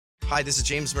Hi, this is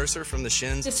James Mercer from The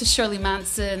Shins. This is Shirley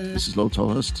Manson. This is Lo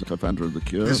Tallest, co-founder of The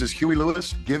Cure. This is Huey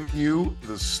Lewis giving you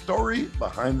the story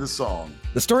behind the song.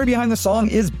 The Story Behind the Song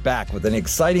is back with an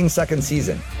exciting second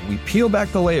season. We peel back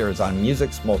the layers on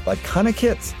music's most iconic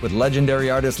hits with legendary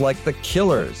artists like The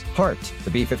Killers, Heart, the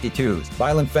B-52s,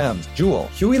 Violent Femmes, Jewel,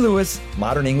 Huey Lewis,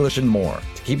 Modern English, and more.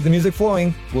 To keep the music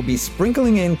flowing, we'll be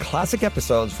sprinkling in classic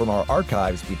episodes from our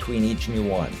archives between each new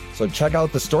one. So check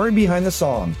out The Story Behind the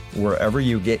Song wherever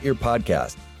you get your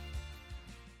podcast.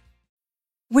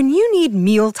 When you need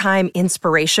mealtime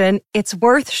inspiration, it's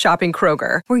worth shopping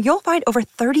Kroger, where you'll find over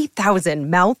 30,000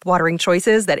 mouth-watering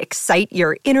choices that excite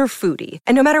your inner foodie.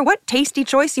 And no matter what tasty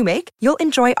choice you make, you'll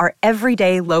enjoy our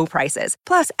everyday low prices,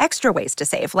 plus extra ways to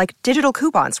save, like digital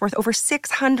coupons worth over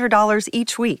 $600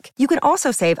 each week. You can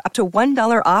also save up to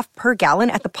 $1 off per gallon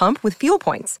at the pump with fuel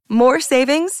points. More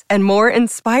savings and more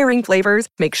inspiring flavors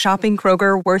make shopping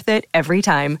Kroger worth it every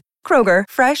time. Kroger,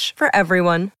 fresh for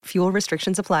everyone. Fuel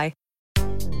restrictions apply.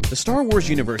 The Star Wars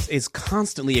universe is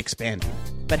constantly expanding.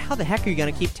 But how the heck are you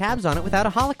going to keep tabs on it without a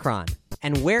holocron?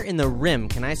 And where in the rim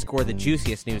can I score the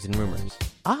juiciest news and rumors?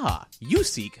 Ah, you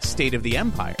seek State of the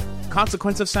Empire,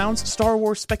 Consequence of Sound's Star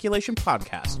Wars speculation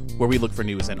podcast, where we look for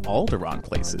news in all the wrong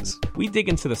places. We dig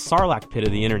into the Sarlacc pit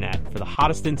of the internet for the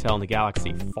hottest intel in the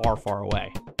galaxy far, far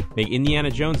away. Make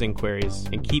Indiana Jones inquiries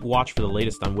and keep watch for the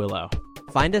latest on Willow.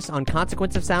 Find us on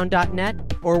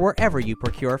consequenceofsound.net or wherever you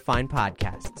procure fine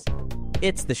podcasts.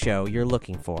 It's the show you're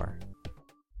looking for.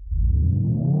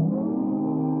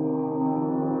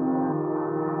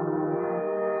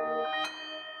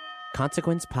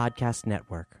 Consequence Podcast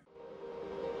Network.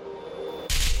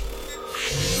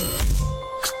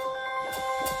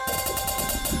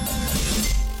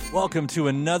 Welcome to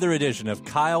another edition of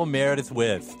Kyle Meredith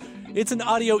With. It's an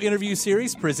audio interview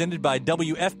series presented by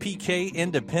WFPK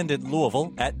Independent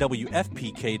Louisville at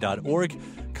WFPK.org,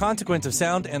 Consequence of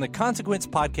Sound, and the Consequence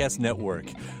Podcast Network.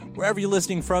 Wherever you're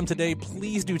listening from today,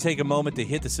 please do take a moment to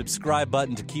hit the subscribe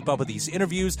button to keep up with these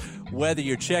interviews, whether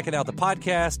you're checking out the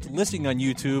podcast, listening on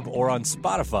YouTube, or on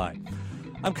Spotify.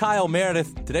 I'm Kyle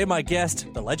Meredith. Today my guest,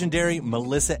 the legendary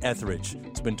Melissa Etheridge.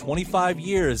 It's been 25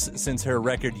 years since her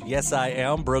record Yes I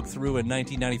Am broke through in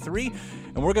 1993,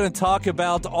 and we're going to talk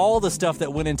about all the stuff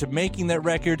that went into making that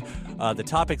record, the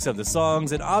topics of the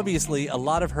songs, and obviously a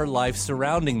lot of her life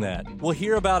surrounding that. We'll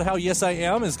hear about how Yes I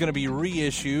Am is going to be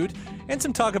reissued, and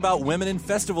some talk about women in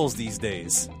festivals these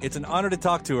days. It's an honor to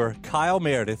talk to her, Kyle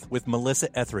Meredith with Melissa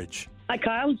Etheridge. Hi,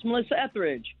 Kyle. It's Melissa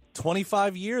Etheridge.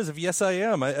 25 years of Yes I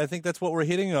Am. I think that's what we're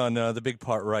hitting on the big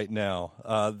part right now.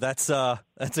 That's a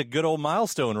good old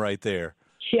milestone right there.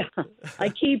 Yeah, I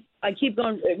keep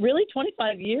going. Really,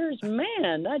 25 years,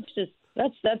 man.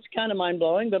 That's kind of mind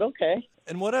blowing, but okay.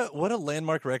 And what a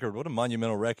landmark record. What a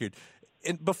monumental record.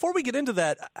 And before we get into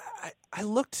that, I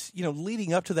looked,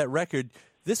 leading up to that record.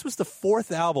 This was the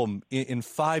fourth album in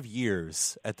 5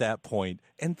 years at that point,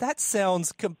 and that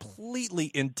sounds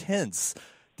completely intense.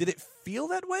 Did it feel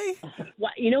that way?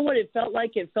 Well, you know what it felt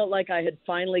like? It felt like I had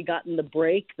finally gotten the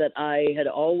break that I had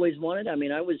always wanted. I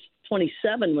mean, I was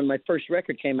 27 when my first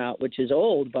record came out, which is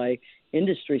old by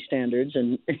industry standards,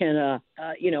 and I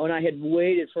had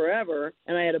waited forever,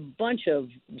 and I had a bunch of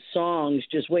songs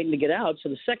just waiting to get out. So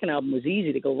the second album was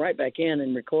easy to go right back in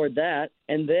and record that,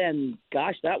 and then,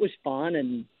 gosh, that was fun,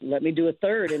 and let me do a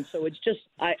third. And so it's just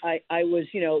I was,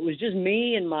 it was just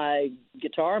me and my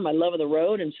guitar, my love of the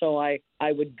road, and so I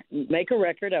would make a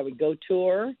record, I would go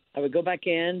tour, I would go back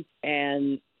in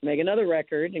and make another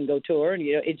record and go tour, and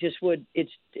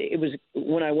it was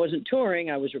when I wasn't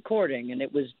touring, I was recording, and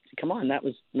it was, come on, that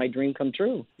was my dream come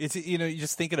true. It's you're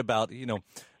just thinking about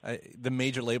the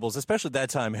major labels, especially at that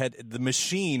time, had the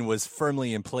machine was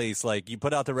firmly in place. Like, you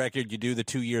put out the record, you do the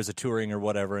 2 years of touring or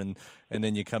whatever, and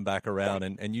then you come back around,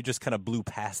 and you just kind of blew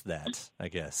past that, I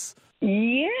guess.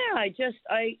 Yeah,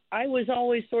 I was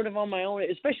always sort of on my own,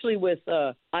 especially with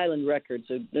Island Records,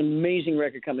 an amazing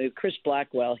record company. Chris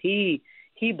Blackwell, he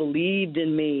believed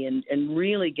in me and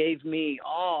really gave me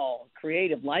all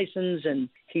creative license, and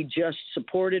he just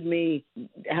supported me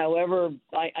however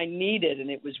I needed, and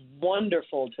it was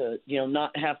wonderful to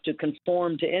not have to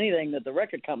conform to anything that the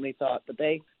record company thought, but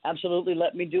they absolutely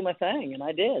let me do my thing, and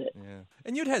I did it. Yeah.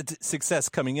 And you'd had success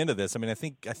coming into this. I mean, I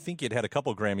think you'd had a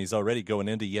couple Grammys already going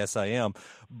into Yes I Am,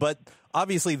 but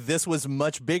obviously this was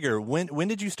much bigger. When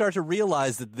did you start to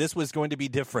realize that this was going to be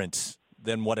different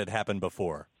than what had happened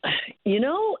before?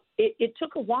 It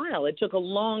took a while. It took a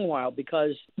long while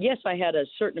because, yes, I had a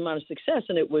certain amount of success,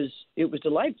 and it was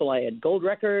delightful. I had gold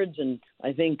records and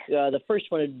I think the first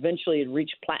one eventually had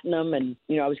reached platinum, and,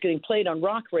 I was getting played on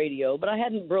rock radio, but I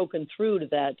hadn't broken through to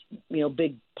that,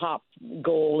 big pop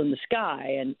goal in the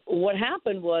sky. And what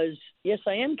happened was Yes,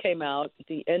 I Am came out at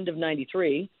the end of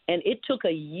 93, and it took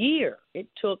a year. It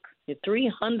took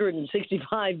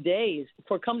 365 days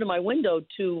for Come to My Window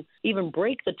to even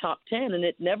break the top 10, and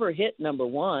it never hit number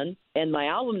one, and my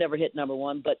album never hit number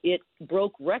one, but it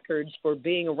broke records for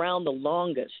being around the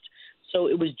longest. So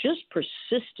it was just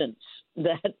persistence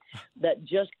that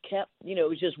just kept, it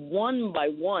was just one by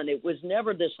one. It was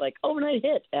never this like overnight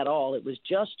hit at all. It was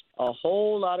just a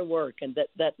whole lot of work. And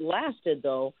that lasted,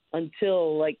 though,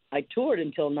 until like I toured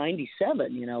until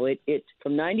 97. It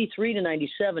from 93 to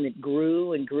 97, it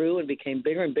grew and grew and became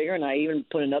bigger and bigger. And I even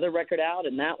put another record out,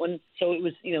 and that one. So it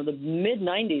was, the mid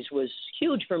 90s was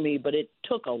huge for me, but it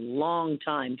took a long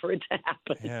time for it to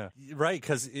happen. Yeah, right.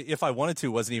 Because If I Wanted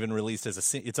To wasn't even released as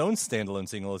its own standalone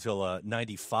single until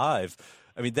 95.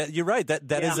 I mean, you're right.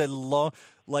 That is a long.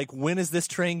 Like, when is this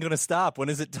train going to stop? When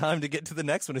is it time to get to the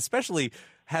next one? Especially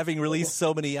having released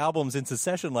so many albums in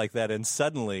succession like that, and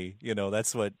suddenly,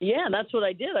 that's what. Yeah, that's what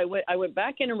I did. I went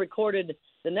back in and recorded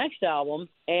the next album,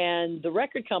 and the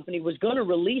record company was going to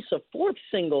release a fourth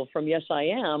single from Yes, I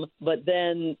Am, but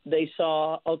then they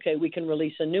saw, okay, we can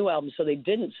release a new album, so they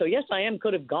didn't. So Yes, I Am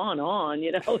could have gone on,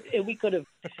 we could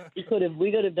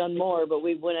have done more, but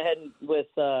we went ahead with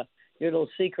Your Little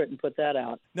Secret and put that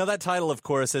out. Now, that title, of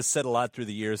course, has said a lot through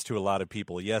the years to a lot of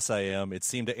people. Yes, I Am. It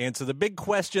seemed to answer the big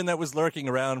question that was lurking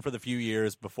around for the few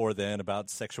years before then about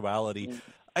sexuality. Mm-hmm.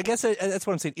 I guess that's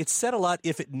what I'm saying. It said a lot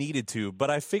if it needed to, but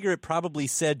I figure it probably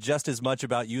said just as much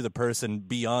about you, the person,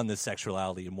 beyond the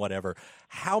sexuality and whatever.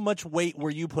 How much weight were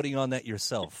you putting on that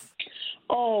yourself?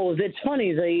 Oh, that's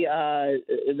funny.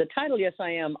 The title, Yes,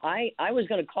 I Am, I was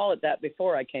going to call it that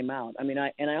before I came out. I mean,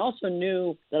 I also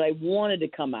knew that I wanted to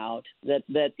come out,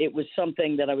 that it was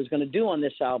something that I was going to do on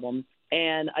this album.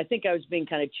 And I think I was being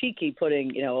kind of cheeky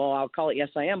putting, I'll call it Yes,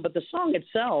 I Am. But the song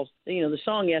itself, the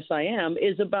song Yes, I Am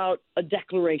is about a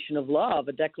declaration of love,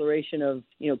 a declaration of,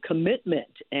 commitment.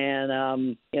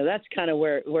 And, that's kind of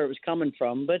where it was coming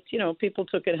from. But, people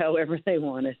took it however they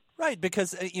wanted. Right,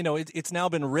 because, it's now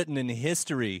been written in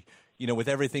history, with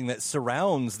everything that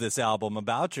surrounds this album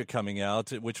about you coming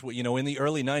out, which, in the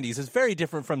early 90s is very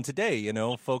different from today.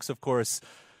 Folks, of course.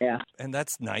 Yeah. And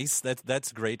that's nice.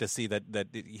 That's great to see that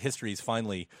history's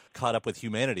finally caught up with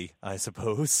humanity, I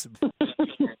suppose.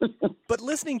 But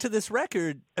listening to this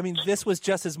record, I mean, this was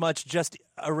just as much just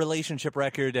a relationship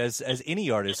record as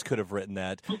any artist could have written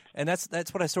that. And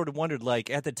that's what I sort of wondered, like,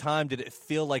 at the time, did it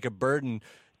feel like a burden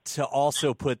to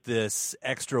also put this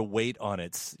extra weight on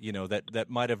it, that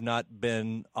might have not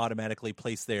been automatically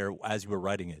placed there as you were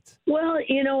writing it? Well,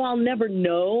 I'll never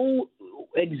know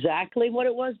exactly what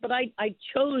it was, but I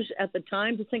chose at the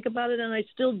time to think about it, and I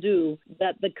still do,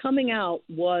 that the coming out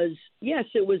was, yes,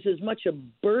 it was as much a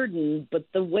burden, but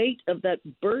the weight of that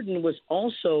burden was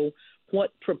also what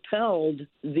propelled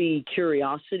the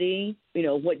curiosity,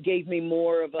 what gave me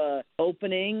more of a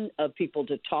opening of people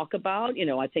to talk about.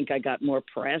 I think I got more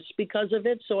press because of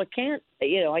it. So I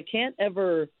can't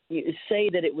ever say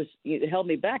that it held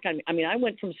me back. I mean, I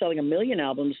went from selling 1 million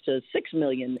albums to 6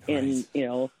 million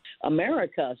in,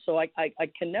 America. So I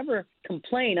can never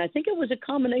complain. I think it was a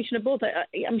combination of both.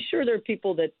 I'm sure there are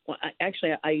people that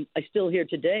I still hear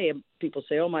today. People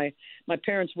say, "Oh, my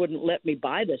parents wouldn't let me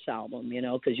buy this album,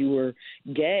 because you were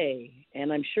gay."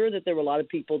 And I'm sure that there were a lot of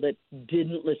people that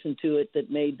didn't listen to it that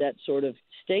made that sort of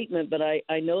statement. But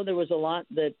I know there was a lot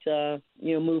that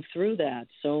moved through that.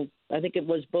 So I think it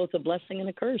was both a blessing and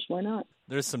a curse. Why not?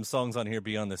 There's some songs on here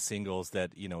beyond the singles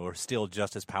that, are still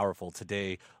just as powerful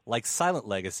today, like Silent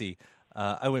Legacy.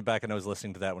 I went back and I was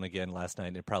listening to that one again last night.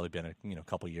 It'd probably been a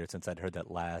couple of years since I'd heard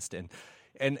that last.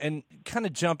 And kind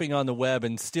of jumping on the web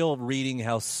and still reading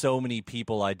how so many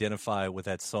people identify with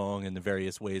that song in the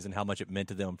various ways and how much it meant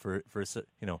to them for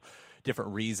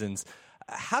different reasons.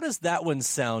 How does that one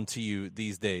sound to you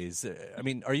these days? I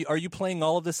mean, are you playing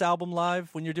all of this album live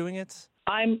when you're doing it?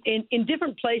 I'm in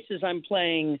different places. I'm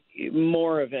playing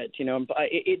more of it.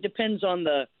 It depends on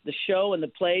the show and the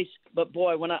place. But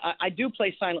boy, when I do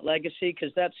play Silent Legacy,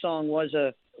 because that song was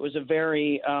a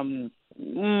very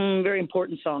very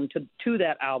important song to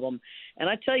that album. And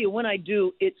I tell you, when I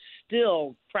do, it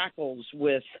still crackles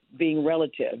with being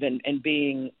relative and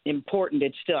being important.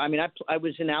 It's still, I mean, I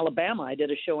was in Alabama. I did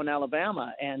a show in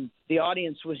Alabama, and the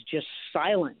audience was just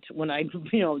silent when I,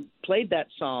 played that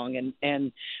song.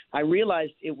 And I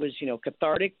realized it was,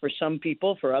 cathartic for some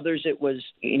people. For others, it was,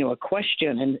 a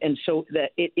question. And so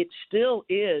that it still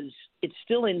is, it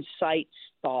still incites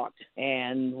thought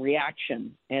and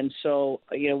reaction. And so,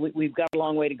 we've got a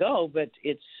long way to go, but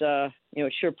it's,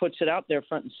 it sure puts it out there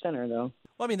front and center, though.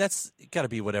 Well, I mean, that's got to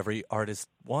be what every artist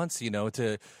wants,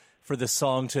 for the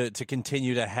song to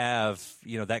continue to have,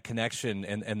 that connection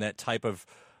and that type of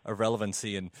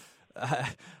relevancy. And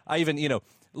I even,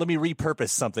 let me repurpose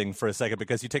something for a second,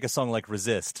 because you take a song like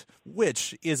Resist,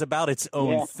 which is about its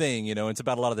own thing, it's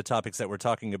about a lot of the topics that we're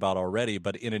talking about already,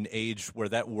 but in an age where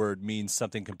that word means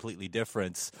something completely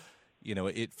different,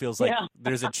 it feels like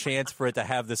there's a chance for it to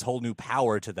have this whole new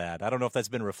power to that. I don't know if that's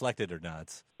been reflected or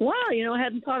not. Wow, I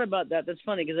hadn't thought about that. That's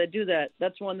funny, because I do that.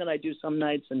 That's one that I do some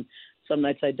nights, and some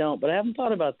nights I don't. But I haven't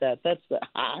thought about that.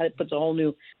 It puts a whole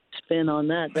new spin on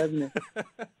that, doesn't it?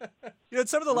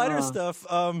 Some of the lighter stuff.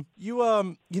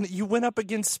 You went up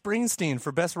against Springsteen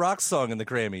for Best Rock Song in the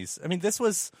Grammys. I mean, this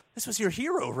was your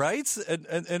hero, right?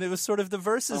 And it was sort of the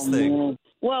versus thing. Man.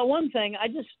 Well, one thing I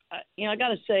got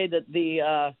to say that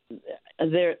the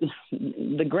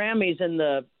Grammys and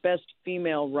the Best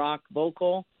Female Rock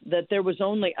Vocal, that there was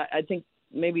only I think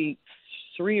maybe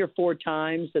 3 or 4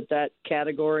 times that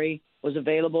category was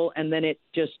available, and then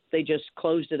they just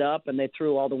closed it up and they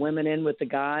threw all the women in with the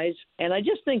guys. And I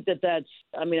just think that's,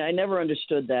 I never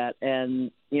understood that.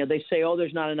 And, they say, oh,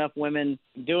 there's not enough women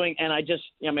doing, and I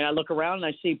look around and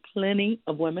I see plenty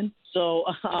of women. So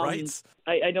right.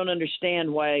 I don't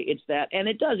understand why it's that. And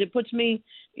it puts me,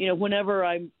 whenever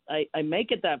I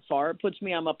make it that far, it puts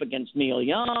me, I'm up against Neil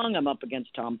Young, I'm up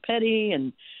against Tom Petty,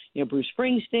 and Bruce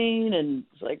Springsteen, and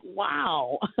it's like,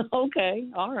 wow, okay,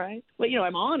 all right. But,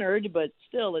 I'm honored, but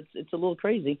still, it's a little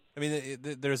crazy. I mean,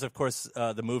 there's, of course,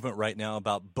 the movement right now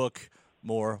about book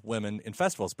more women in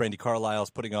festivals. Brandi Carlile's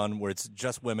putting on where it's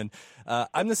just women.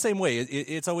 I'm the same way.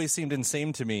 It's always seemed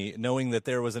insane to me, knowing that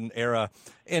there was an era,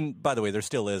 and by the way, there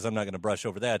still is, I'm not going to brush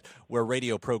over that, where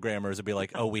radio programmers would be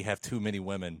like, oh, we have too many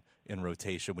women in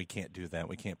rotation. We can't do that.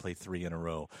 We can't play 3 in a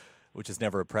row, which is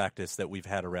never a practice that we've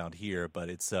had around here, but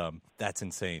it's that's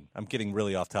insane. I'm getting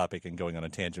really off topic and going on a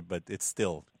tangent, but it's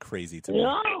still crazy to me.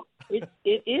 No, it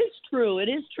is true. It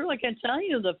is true. I can tell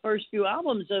you the first few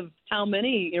albums of how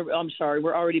many,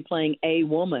 we're already playing a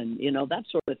woman, that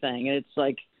sort of thing. And it's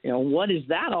like, what is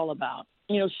that all about?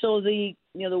 So the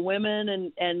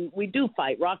women and we do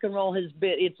fight. Rock and roll has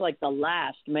been, it's like the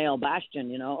last male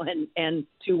bastion, and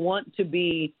to want to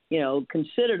be,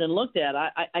 considered and looked at.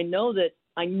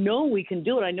 I know we can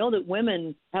do it. I know that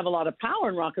women have a lot of power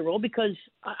in rock and roll, because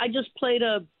I just played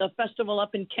a festival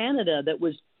up in Canada that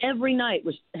was every night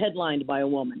was headlined by a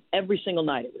woman. Every single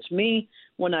night. It was me.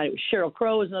 One night it was Sheryl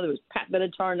Crow. It was Pat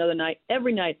Benatar another night.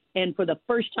 Every night. And for the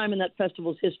first time in that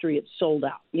festival's history, it sold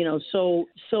out. So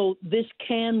this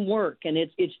can work. And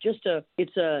it's just a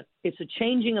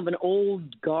changing of an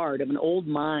old guard, of an old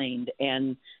mind.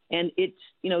 And it's,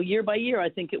 year by year, I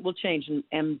think it will change.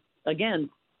 And again,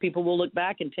 people will look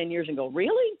back in 10 years and go,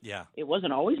 really? Yeah. It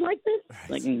wasn't always like this? Right.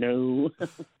 Like, no.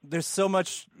 There's so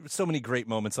many great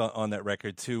moments on that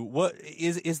record, too. What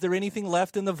is there anything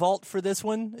left in the vault for this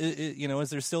one? Is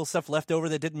there still stuff left over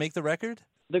that didn't make the record?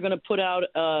 They're going to put out,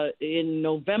 in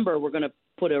November, we're going to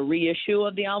put a reissue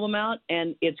of the album out,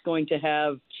 and it's going to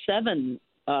have 7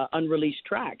 unreleased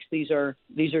tracks. These are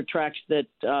tracks that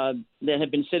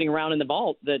have been sitting around in the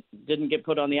vault that didn't get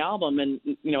put on the album, and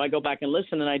I go back and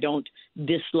listen, and I don't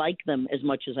dislike them as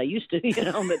much as I used to.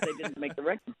 That they didn't make the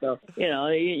record. So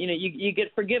you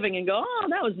get forgiving and go, oh,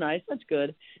 that was nice, that's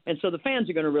good, and so the fans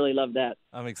are going to really love that.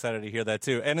 I'm excited to hear that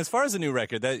too. And as far as the new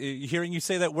record, that hearing you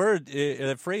say that word,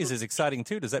 that phrase is exciting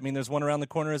too. Does that mean there's one around the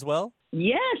corner as well?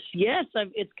 Yes,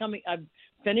 it's coming. I've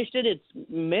finished it. It's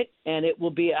mixed, and it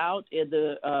will be out in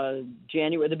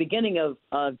the beginning of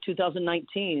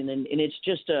 2019. And it's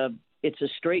just it's a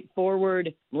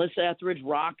straightforward Melissa Etheridge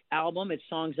rock album. It's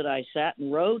songs that I sat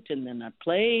and wrote, and then I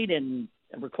played and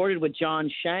recorded with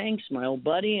John Shanks, my old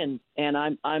buddy, and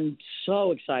I'm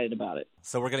so excited about it.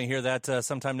 So we're going to hear that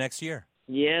sometime next year.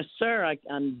 Yes, sir. I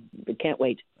can't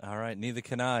wait. All right, neither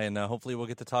can I, and hopefully we'll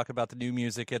get to talk about the new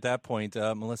music at that point.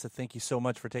 Melissa, thank you so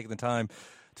much for taking the time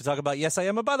to talk about Yes, I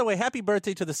Am. And by the way, happy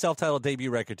birthday to the self-titled debut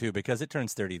record, too, because it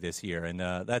turns 30 this year, and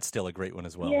that's still a great one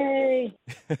as well. Yay!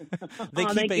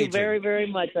 Thank aging. you very, very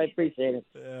much. I appreciate it.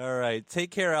 All right,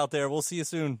 take care out there. We'll see you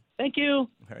soon. Thank you.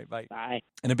 All right, bye. Bye.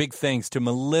 And a big thanks to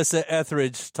Melissa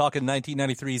Etheridge, talking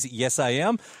 1993's Yes, I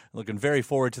Am. Looking very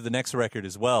forward to the next record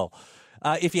as well.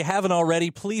 If you haven't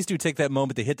already, please do take that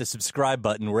moment to hit the subscribe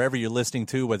button wherever you're listening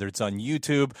to, whether it's on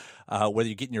YouTube, whether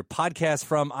you're getting your podcast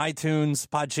from iTunes,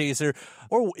 Podchaser,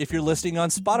 or if you're listening on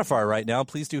Spotify right now,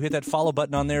 please do hit that follow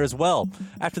button on there as well.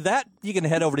 After that, you can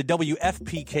head over to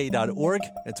WFPK.org.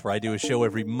 That's where I do a show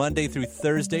every Monday through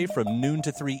Thursday from noon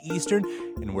to 3 Eastern,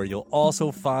 and where you'll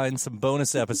also find some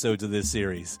bonus episodes of this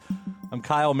series. I'm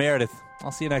Kyle Meredith.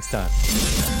 I'll see you next time.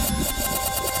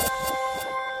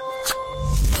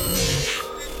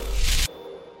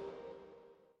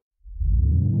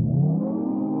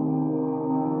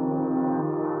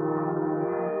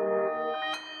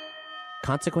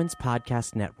 Consequence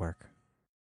Podcast Network.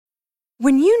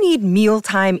 When you need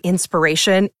mealtime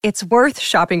inspiration, it's worth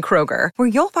shopping Kroger, where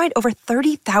you'll find over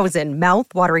 30,000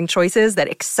 mouth-watering choices that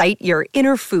excite your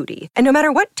inner foodie. And no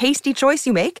matter what tasty choice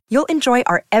you make, you'll enjoy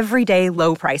our everyday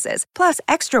low prices, plus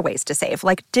extra ways to save,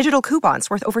 like digital coupons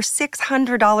worth over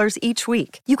 $600 each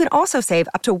week. You can also save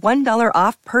up to $1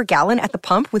 off per gallon at the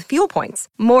pump with fuel points.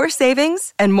 More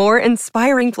savings and more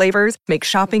inspiring flavors make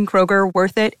shopping Kroger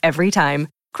worth it every time.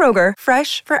 Kroger,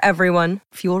 fresh for everyone.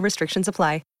 Fuel restrictions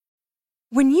apply.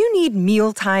 When you need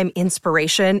mealtime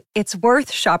inspiration, it's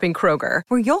worth shopping Kroger,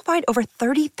 where you'll find over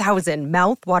 30,000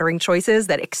 mouth-watering choices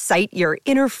that excite your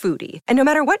inner foodie. And no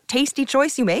matter what tasty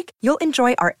choice you make, you'll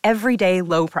enjoy our everyday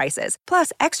low prices,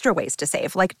 plus extra ways to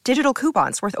save, like digital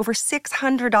coupons worth over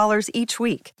 $600 each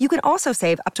week. You can also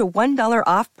save up to $1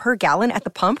 off per gallon at the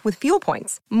pump with fuel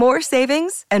points. More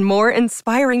savings and more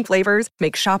inspiring flavors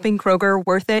make shopping Kroger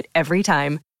worth it every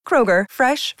time. Kroger,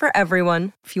 fresh for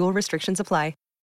everyone. Fuel restrictions apply.